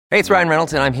Hey, it's Ryan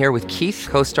Reynolds, and I'm here with Keith,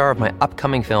 co-star of my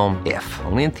upcoming film, If,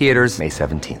 only in theaters May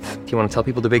 17th. Do you want to tell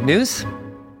people the big news?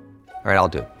 All right, I'll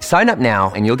do it. Sign up now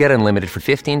and you'll get unlimited for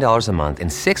 $15 a month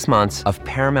and 6 months of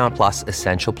Paramount Plus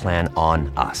Essential Plan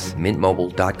on us.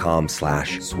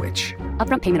 MintMobile.com/switch.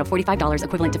 Upfront payment of $45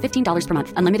 equivalent to $15 per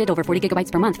month. Unlimited over 40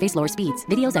 gigabytes per month. Face lower speeds.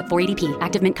 Videos at 480p.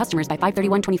 Active Mint customers by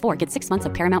 531.24 get 6 months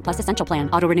of Paramount Plus Essential Plan.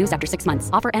 Auto renews after 6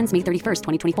 months. Offer ends May 31st,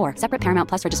 2024. Separate Paramount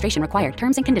Plus registration required.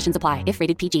 Terms and conditions apply if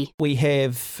rated PG. We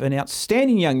have an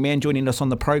outstanding young man joining us on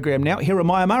the program now,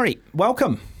 Heremaia Murray.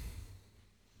 Welcome.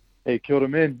 Hey, kia ora,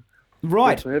 man. Right.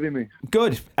 Thanks for having me.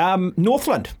 Good.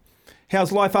 Northland.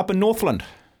 How's life up in Northland?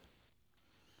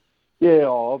 Yeah,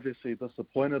 obviously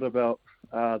disappointed about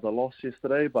the loss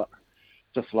yesterday, but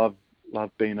just love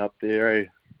being up there. Eh?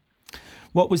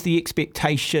 What was the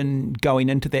expectation going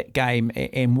into that game,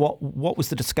 and what was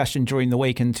the discussion during the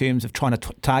week in terms of trying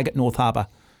to target North Harbour?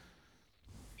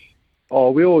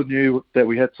 Oh, we all knew that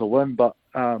we had to win, but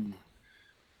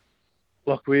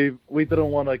look, we didn't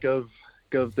want to give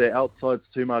the outsides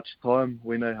too much time.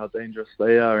 We know how dangerous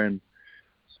they are, and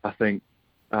I think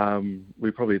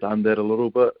we probably done that a little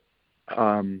bit.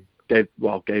 Gave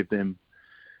them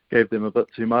a bit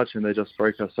too much, and they just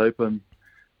broke us open.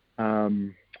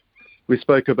 We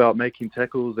spoke about making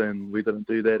tackles, and we didn't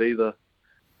do that either.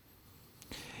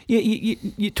 Yeah,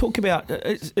 you talk about,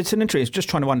 it's an interest, just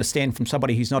trying to understand from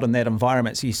somebody who's not in that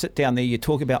environment. So you sit down there, you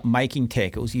talk about making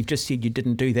tackles. You've just said you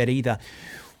didn't do that either.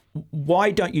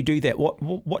 Why don't you do that?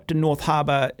 What do North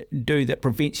Harbour do that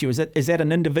prevents you? Is that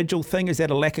an individual thing? Is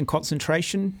that a lack of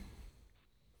concentration?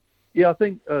 Yeah, I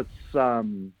think it's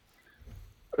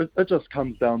it just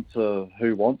comes down to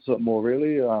who wants it more,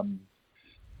 really. I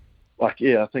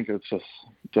think it's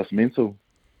just mental.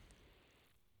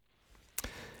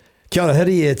 Kia ora,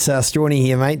 Hiri. It's Strachan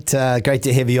here, mate. Great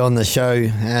to have you on the show,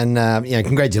 and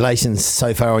congratulations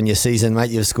so far on your season, mate.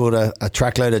 You've scored a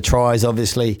truckload of tries,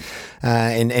 obviously,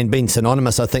 and been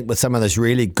synonymous, I think, with some of those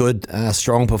really good,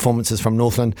 strong performances from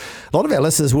Northland. A lot of our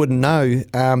listeners wouldn't know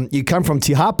you come from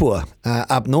Te Hapua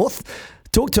up north.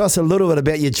 Talk to us a little bit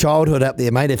about your childhood up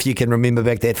there, mate, if you can remember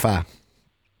back that far.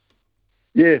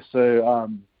 Yeah, so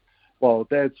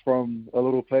Dad's from a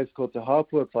little place called Te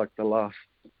Hapua. It's like the last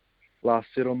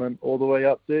settlement all the way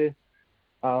up there.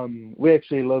 We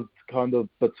actually lived kind of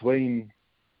between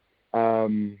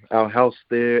our house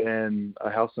there and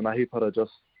a house in Ahipara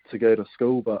just to go to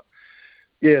school. But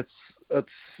yeah,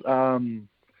 it's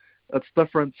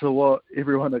different to what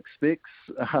everyone expects.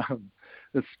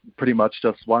 It's pretty much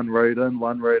just one road in,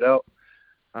 one road out.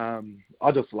 I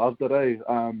just loved it, eh?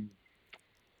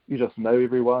 You just know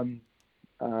everyone.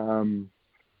 I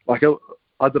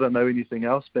didn't know anything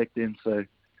else back then, so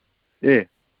yeah.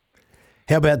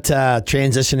 How about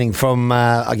transitioning from,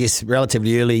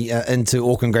 relatively early into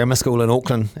Auckland Grammar School in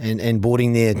Auckland and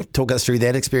boarding there? Talk us through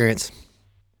that experience.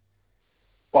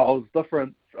 Well, it was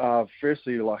different.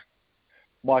 Firstly, like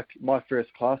my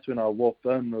first class when I walked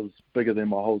in was bigger than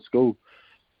my whole school.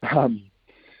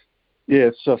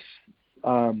 It's just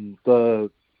all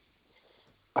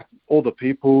the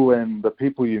people and the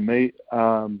people you meet.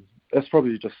 That's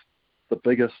probably just the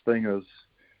biggest thing is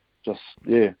just,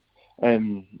 yeah.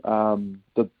 And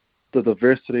the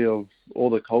diversity of all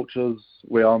the cultures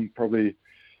where I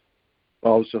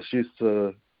was just used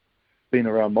to being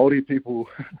around Māori people.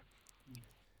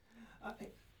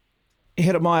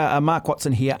 Heremaia, Mark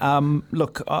Watson here.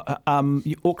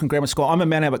 Auckland Grammar School. I'm a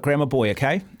Mount Albert Grammar boy,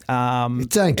 okay?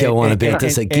 Don't go on about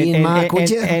this again, Mark,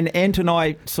 would you? And Ant and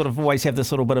I sort of always have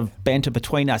this little bit of banter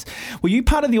between us. Were you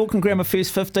part of the Auckland Grammar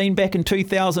First 15 back in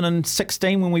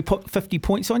 2016 when we put 50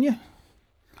 points on you?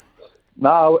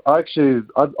 No, I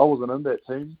wasn't in that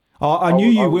team. Oh, I knew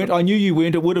you weren't. You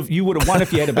would have won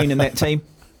if you had been in that team.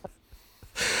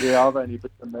 Yeah, I've only been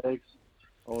in Mags.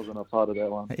 I wasn't a part of that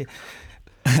one.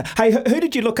 Hey, who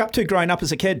did you look up to growing up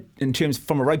as a kid in terms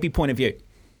from a rugby point of view?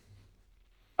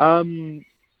 Growing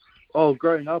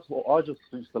up, I just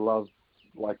used to love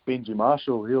like Benji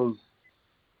Marshall. He was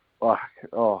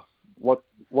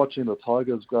watching the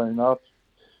Tigers growing up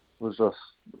was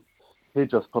he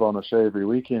just put on a show every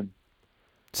weekend.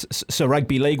 So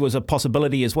rugby league was a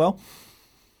possibility as well?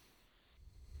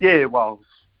 Yeah, well,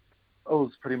 it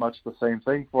was pretty much the same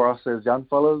thing for us as young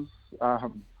fellas.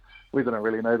 We didn't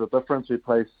really know the difference. We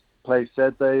play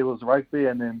Saturday was rugby,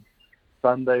 and then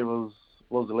Sunday was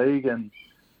league, and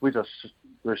we just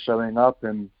were showing up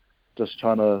and just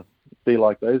trying to be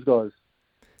like those guys.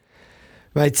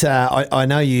 Mate, I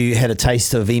know you had a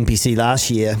taste of NPC last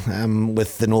year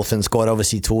with the Northland squad,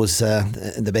 obviously towards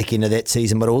the back end of that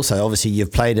season, but also obviously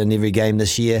you've played in every game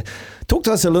this year. Talk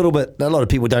to us a little bit. A lot of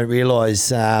people don't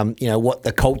realise, what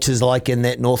the culture's like in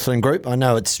that Northland group. I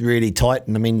know it's really tight,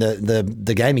 and I mean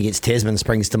the game against Tasman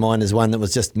springs to mind as one that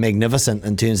was just magnificent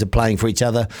in terms of playing for each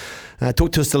other.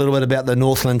 Talk to us a little bit about the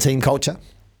Northland team culture.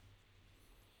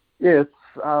 Yeah, it's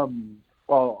I've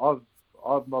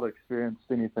not experienced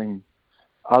anything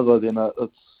other than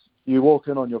it's you walk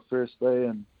in on your first day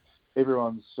and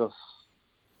everyone's just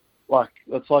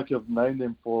it's like you've known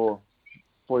them for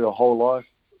your whole life.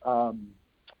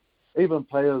 Even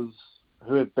players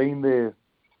who have been there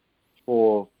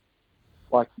for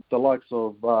like the likes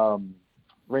of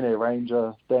Rene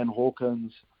Ranger, Dan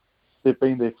Hawkins, they've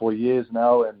been there for years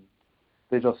now, and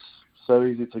they're just so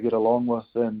easy to get along with,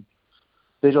 and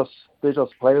they're just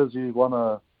players you want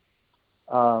to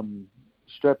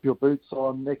strap your boots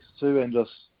on next to and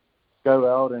just go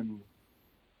out and,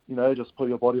 just put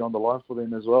your body on the line for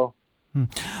them as well.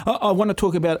 I want to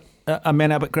talk about a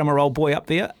man up at Grammar old boy up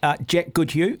there, Jack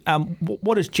Goodhue.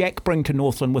 What does Jack bring to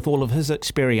Northland with all of his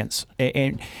experience?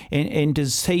 And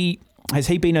has he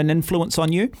been an influence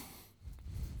on you?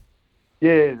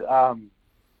 Yeah,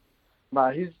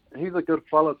 he's a good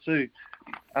fella too.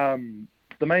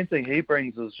 The main thing he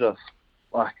brings is just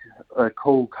like his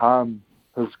cool calmness.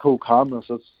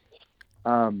 It's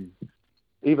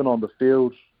even on the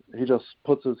field, he just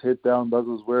puts his head down, does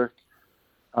his work,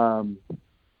 and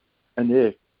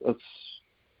yeah,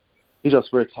 he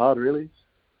just works hard really.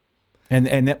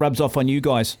 And that rubs off on you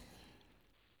guys.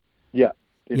 Yeah,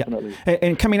 definitely. Yeah.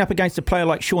 And coming up against a player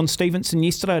like Sean Stevenson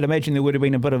yesterday, I'd imagine there would have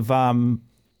been a bit of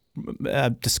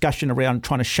discussion around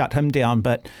trying to shut him down.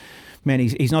 But man,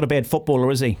 he's not a bad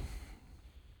footballer, is he?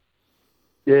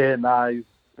 Yeah,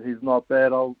 he's not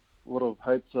bad. I would have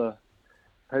hoped to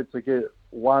get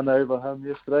one over him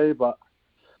yesterday, but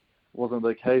wasn't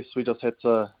the case. We just had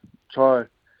to try.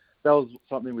 That was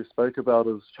something we spoke about,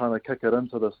 is trying to kick it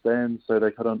into the stands so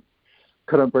they couldn't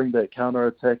bring that counter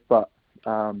attack. But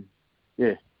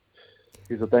yeah,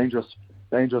 he's a dangerous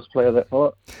player, that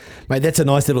fella. Mate, that's a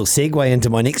nice little segue into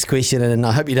my next question, and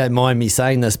I hope you don't mind me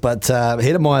saying this, but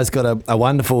Heremaia's got a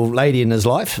wonderful lady in his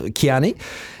life, Kiani,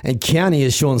 and Kiani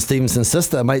is Sean Stevenson's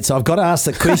sister, mate, so I've got to ask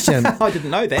the question. I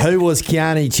didn't know that. Who was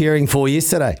Kiani cheering for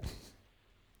yesterday?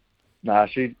 Nah,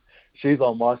 she's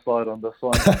on my side on this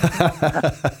one.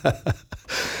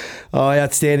 Oh,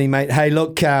 outstanding, mate. Hey,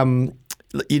 look,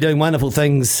 you're doing wonderful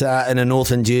things in a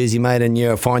Northland jersey, mate, and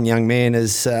you're a fine young man,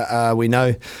 as we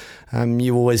know.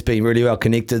 You've always been really well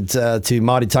connected to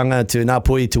Māoritanga, to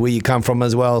Ngāpuhi, to where you come from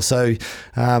as well. So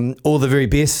all the very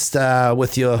best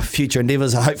with your future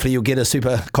endeavours. Hopefully you'll get a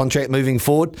super contract moving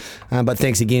forward. But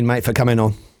thanks again, mate, for coming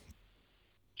on.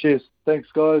 Cheers. Thanks,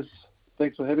 guys.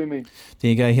 Thanks for having me.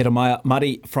 There you go, Heremaia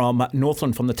Murray from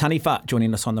Northland, from the Taniwha,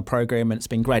 joining us on the program. And it's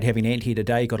been great having Ant here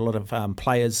today. Got a lot of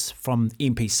players from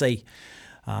NPC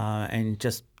and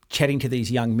just chatting to these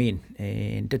young men,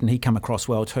 and didn't he come across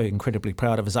well too? Incredibly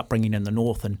proud of his upbringing in the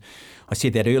north, and I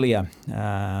said that earlier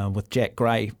with Jack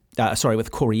Gray,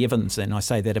 with Corey Evans, and I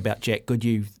say that about Jack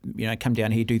Goodhue. Come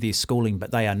down here, do their schooling,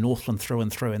 but they are Northland through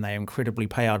and through, and they are incredibly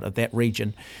proud of that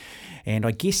region. And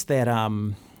I guess that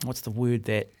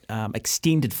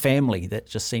extended family that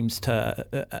just seems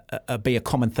to be a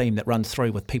common theme that runs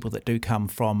through with people that do come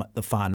from the far